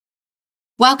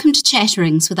Welcome to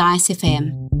Chatterings with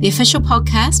ISFM, the official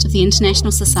podcast of the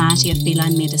International Society of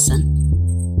Feline Medicine.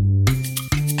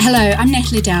 Hello, I'm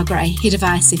Natalie Dalgray, head of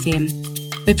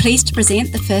ISFM. We're pleased to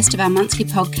present the first of our monthly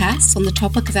podcasts on the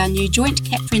topic of our new joint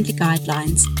cat-friendly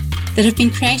guidelines that have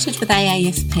been created with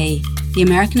AAFP, the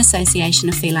American Association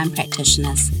of Feline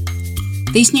Practitioners.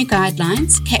 These new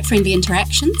guidelines, cat-friendly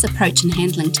interactions, approach and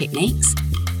handling techniques,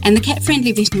 and the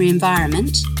cat-friendly veterinary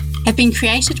environment have been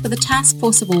created with a task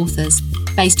force of authors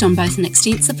based on both an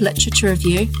extensive literature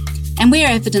review and, where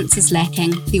evidence is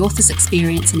lacking, the author's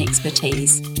experience and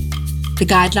expertise. The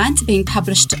guidelines are being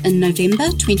published in November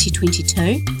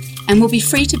 2022 and will be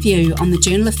free to view on the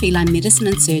Journal of Feline Medicine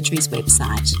and Surgery's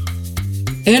website.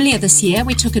 Earlier this year,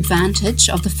 we took advantage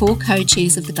of the four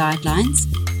co-chairs of the guidelines,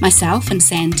 myself and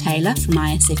Sam Taylor from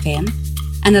ISFM,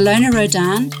 and Alona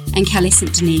Rodan and Kelly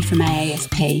St. Denis from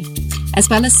AAFP, as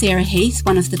well as Sarah Heath,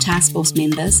 one of the task force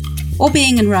members, all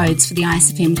being in Rhodes for the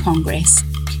ISFM Congress,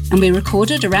 and we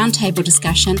recorded a roundtable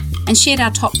discussion and shared our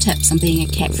top tips on being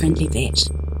a cat-friendly vet.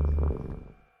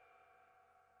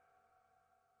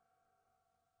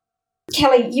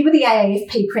 Kelly, you were the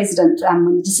AAFP president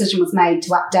when the decision was made to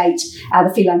update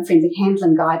the feline-friendly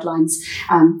handling guidelines,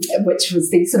 which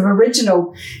was the sort of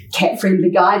original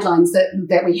cat-friendly guidelines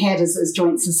that we had as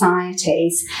joint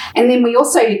societies. And then we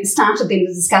also started then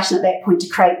the discussion at that point to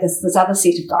create this other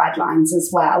set of guidelines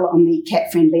as well on the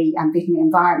cat-friendly veterinary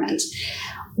environment.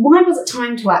 Why was it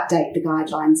time to update the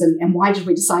guidelines, and why did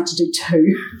we decide to do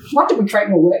two? Why did we create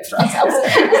more work for ourselves?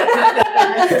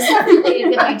 That's definitely a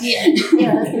good idea.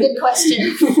 Yeah, that's a good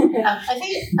question. I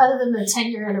think other than the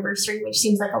 10-year anniversary, which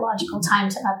seems like a logical time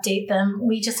to update them,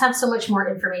 we just have so much more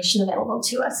information available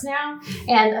to us now.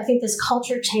 And I think this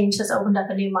culture change has opened up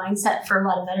a new mindset for a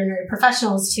lot of veterinary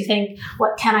professionals to think,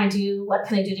 what can I do? What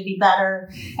can I do to be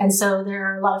better? And so there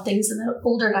are a lot of things in the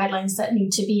older guidelines that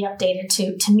need to be updated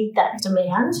to meet that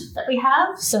demand that we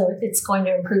have. So it's going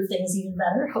to improve things even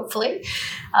better, hopefully.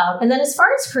 And then as far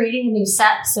as creating a new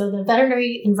set, so the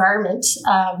veterinary environment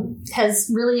has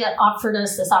really offered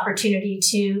us this opportunity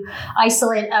to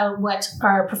isolate out what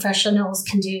our professionals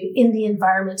can do in the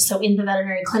environment. So in the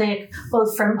veterinary clinic,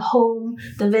 both from home,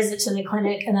 the visit to the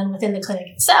clinic, and then within the clinic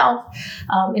itself,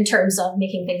 in terms of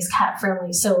making things cat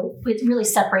friendly. So it really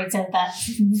separates out that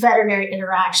veterinary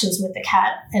interactions with the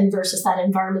cat and versus that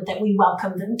environment that we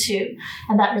welcome them to.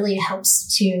 And that really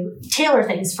helps to tailor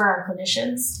things for our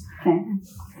clinicians. Okay.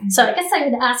 So I guess I'm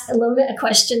going to ask Alona a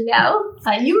question now.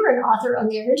 You were an author on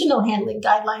the original handling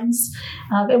guidelines.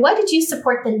 And why did you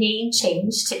support the name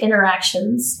change to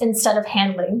interactions instead of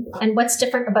handling? And what's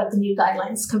different about the new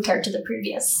guidelines compared to the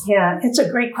previous? Yeah, it's a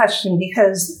great question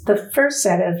because the first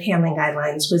set of handling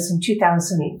guidelines was in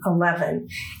 2011,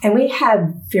 and we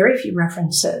had very few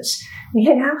references. We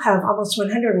now have almost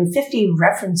 150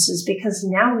 references because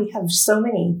now we have so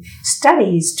many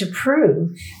studies to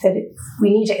prove that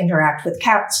we need to interact with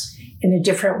cats in a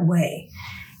different way.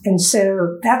 And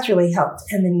so that's really helped.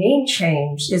 And the name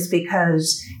change is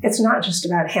because it's not just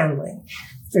about handling.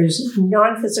 There's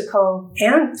non-physical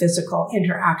and physical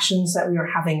interactions that we are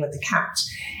having with the cat.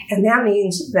 And that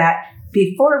means that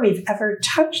before we've ever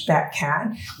touched that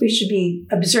cat, we should be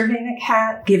observing the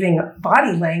cat, giving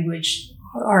body language,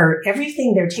 or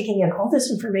everything. They're taking in all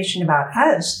this information about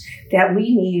us that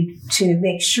we need to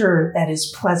make sure that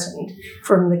is pleasant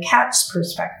from the cat's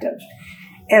perspective.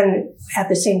 And at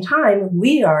the same time,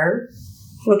 we are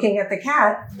looking at the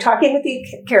cat, talking with the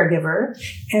caregiver,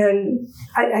 and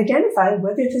identifying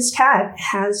whether this cat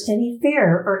has any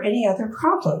fear or any other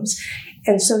problems,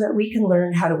 and so that we can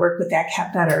learn how to work with that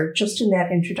cat better just in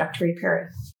that introductory period.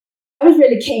 I was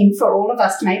really keen for all of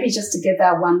us to maybe just to give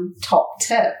our one top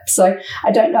tip. So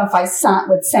I don't know if I start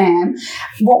with Sam.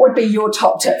 What would be your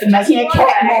top tip for making a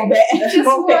cat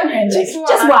more friendly? Just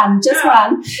one.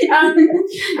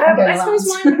 I suppose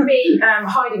mine would be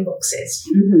hiding boxes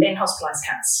in hospitalised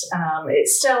cats.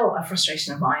 It's still a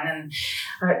frustration of mine, and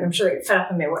I'm sure it fed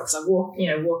up in me because I walk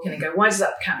in and go, why does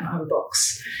that cat not have a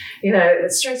box?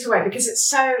 Straight away, because it's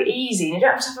so easy and you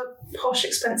don't have to have a posh,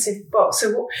 expensive box.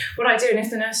 So what I do, and if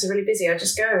the nurse is really busy, I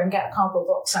just go and get a cardboard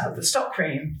box out of the stock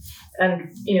room and,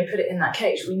 put it in that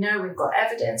cage. We know we've got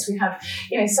evidence. We have,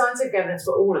 scientific evidence,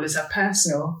 but all of us have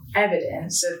personal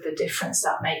evidence of the difference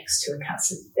that makes to a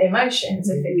cat's emotions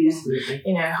if it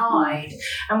can, hide.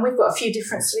 And we've got a few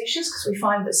different solutions because we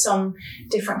find that some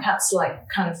different cats like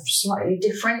kind of slightly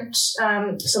different.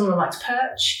 Some of them like to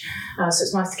perch. So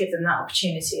it's nice to give them that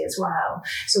opportunity as well.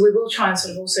 So we will try and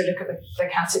sort of also look at the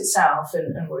cat itself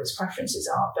and what its preferences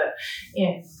are. But,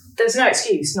 there's no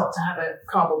excuse not to have a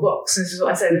cardboard box. This is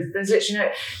what I say. There's literally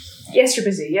no... Yes, you're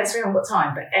busy. Yes, we haven't got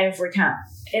time. But every cat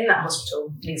in that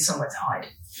hospital needs somewhere to hide.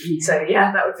 So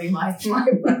yeah, that would be my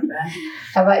bugbear.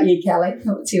 How about you, Kelly?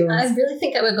 What's yours? I really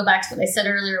think I would go back to what I said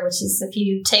earlier, which is if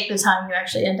you take the time, you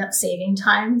actually end up saving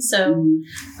time. So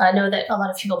I know that a lot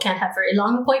of people can't have very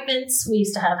long appointments. We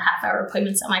used to have half-hour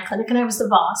appointments at my clinic, and I was the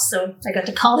boss, so I got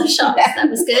to call the shots. That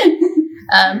was good.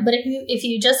 But if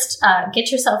you just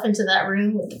get yourself into that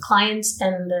room with the client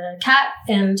and the cat,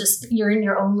 and just you're in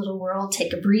your own little world,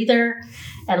 take a breather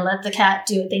and let the cat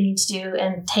do what they need to do,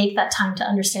 and take that time to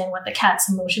understand what the cat's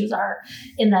emotions are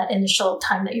in that initial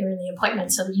time that you're in the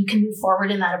appointment, so that you can move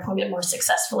forward in that appointment more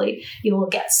successfully. You will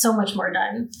get so much more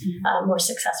done more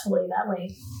successfully that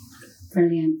way.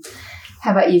 Brilliant.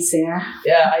 How about you, Sarah?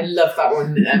 Yeah, I love that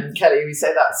one, Kelly. We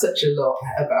say that such a lot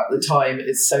about the time.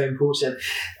 It's so important.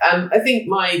 I think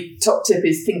my top tip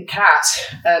is think cat.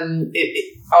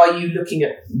 Are you looking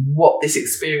at what this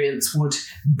experience would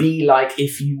be like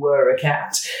if you were a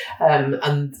cat?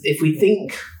 And if we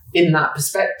think in that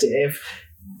perspective,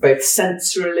 both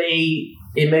sensorily,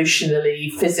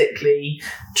 emotionally, physically,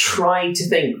 try to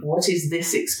think, what is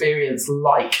this experience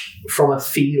like from a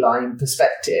feline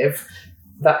perspective?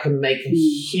 That can make a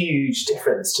huge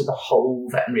difference to the whole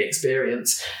veterinary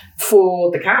experience for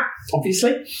the cat,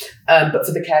 obviously, but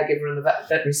for the caregiver and the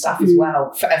veterinary staff as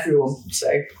well, for everyone. So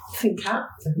I think cat.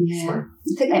 Yeah,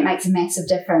 I think that makes a massive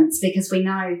difference, because we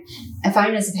know if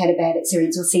owners have had a bad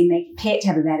experience or seen their pet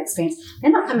have a bad experience,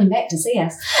 they're not coming back to see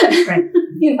us. Right.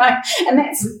 And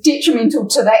that's detrimental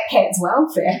to that cat's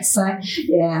welfare. So,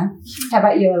 yeah. How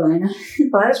about you, Elena?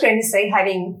 Well, I was going to say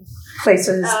hiding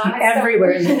places everywhere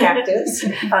in the practice,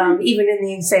 even in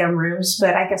the exam rooms,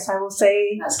 but I guess I will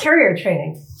say carrier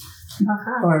training.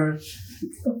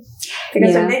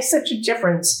 Because it makes such a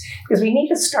difference, because we need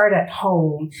to start at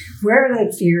home, where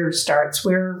the fear starts,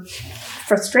 where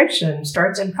frustration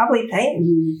starts, and probably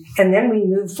pain. And then we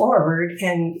move forward,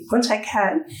 and once that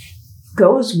cat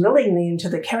goes willingly into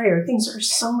the carrier, things are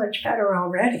so much better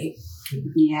already.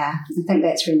 Yeah, I think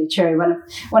that's really true.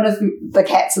 One of the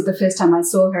cats, the first time I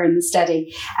saw her in the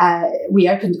study, we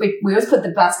always put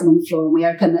the basket on the floor, and we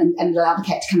open and allow the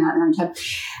cat to come out in their own time.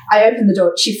 I opened the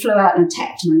door, she flew out and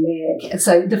attacked my leg.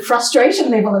 So the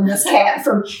frustration level in this cat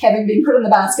from having been put in the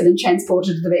basket and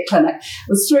transported to the vet clinic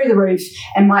was through the roof,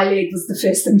 and my leg was the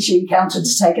first thing she encountered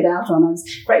to take it out on. I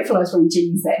was grateful I was wearing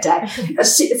jeans that day.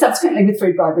 Subsequently, with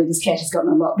food bribery, this cat has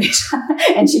gotten a lot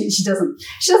better, and she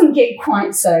doesn't get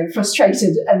quite so frustrated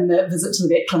in the visit to the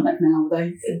vet clinic now,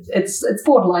 though it's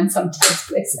borderline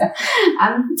sometimes.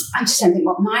 I'm just trying to think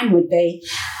what mine would be.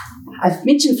 I've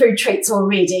mentioned food treats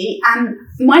already.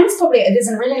 Mine is probably, there's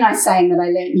a really nice saying that I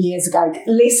learned years ago,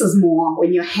 less is more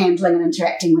when you're handling and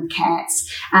interacting with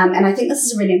cats. And I think this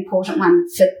is a really important one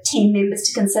for team members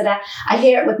to consider. I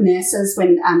hear it with nurses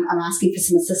when I'm asking for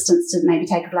some assistance to maybe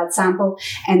take a blood sample,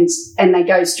 and they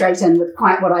go straight in with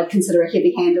quite what I'd consider a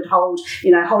heavy-handed hold,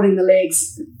 holding the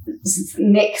legs,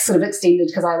 neck sort of extended,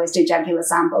 because I always do jugular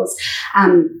samples.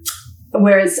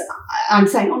 Whereas I'm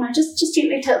saying, oh no, just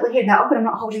gently tilt the head. No, but I'm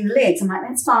not holding the legs. I'm like,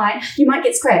 that's fine. You might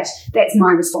get scratched. That's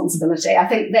my responsibility. I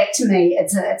think that, to me,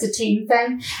 it's a team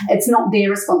thing. It's not their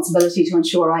responsibility to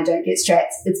ensure I don't get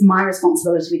scratched. It's my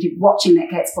responsibility to be watching that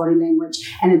cat's body language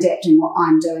and adapting what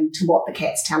I'm doing to what the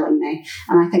cat's telling me.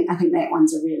 And I think that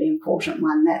one's a really important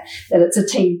one, that it's a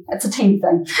team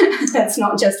thing. It's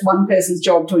not just one person's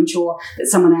job to ensure that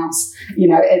someone else,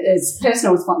 it is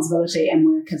personal responsibility and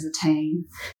work as a team.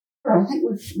 I think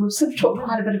we've sort of talked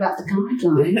quite a bit about the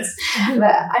guidelines,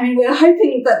 but I mean, we're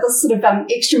hoping that this sort of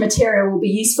extra material will be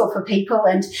useful for people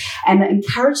and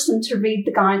encourage them to read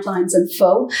the guidelines in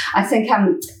full. I think,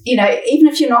 even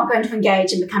if you're not going to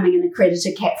engage in becoming an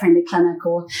accredited cat-friendly clinic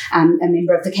or a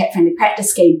member of the cat-friendly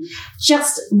practice scheme,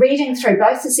 just reading through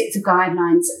both the sets of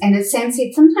guidelines, and as Sam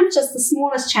said, sometimes just the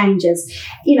smallest changes,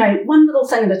 one little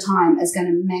thing at a time is going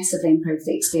to massively improve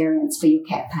the experience for your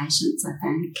cat patients, I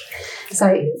think.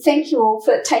 So thank you all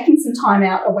for taking some time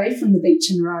out away from the beach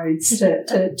and roads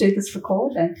to do this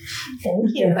recording.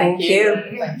 Thank you. Thank you.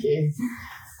 Thank you.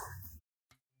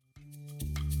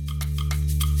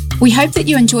 We hope that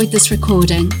you enjoyed this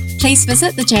recording. Please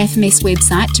visit the JFMS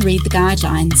website to read the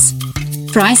guidelines.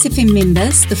 For ICFM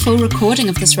members, the full recording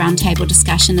of this roundtable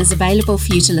discussion is available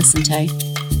for you to listen to.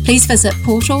 Please visit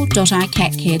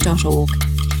portal.icatcare.org.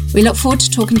 We look forward to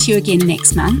talking to you again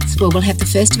next month, where we'll have the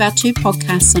first of our 2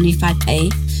 podcasts on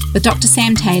FIP, with Dr.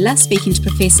 Sam Taylor speaking to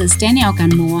Professors Danielle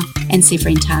Gunmore and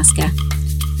Severine Tasker.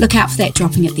 Look out for that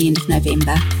dropping at the end of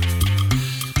November.